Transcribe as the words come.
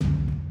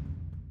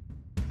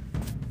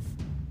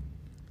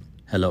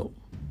Hello,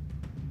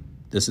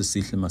 this is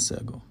Sihle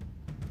Masego,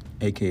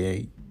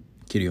 aka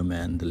Kirio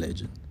Man the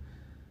Legend,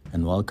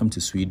 and welcome to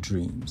Sweet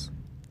Dreams.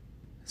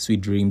 Sweet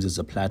Dreams is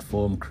a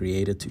platform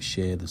created to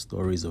share the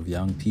stories of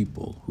young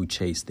people who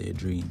chase their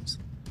dreams.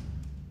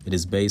 It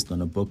is based on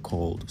a book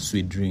called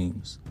Sweet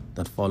Dreams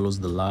that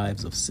follows the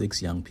lives of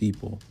 6 young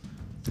people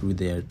through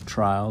their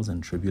trials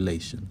and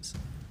tribulations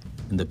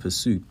in the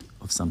pursuit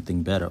of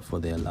something better for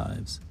their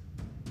lives.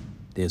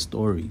 Their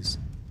stories,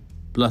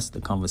 plus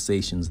the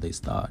conversations they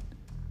start,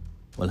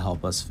 will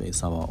help us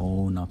face our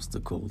own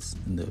obstacles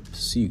in the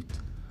pursuit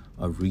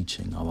of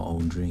reaching our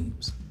own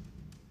dreams.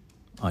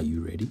 Are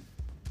you ready?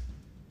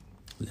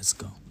 Let's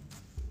go.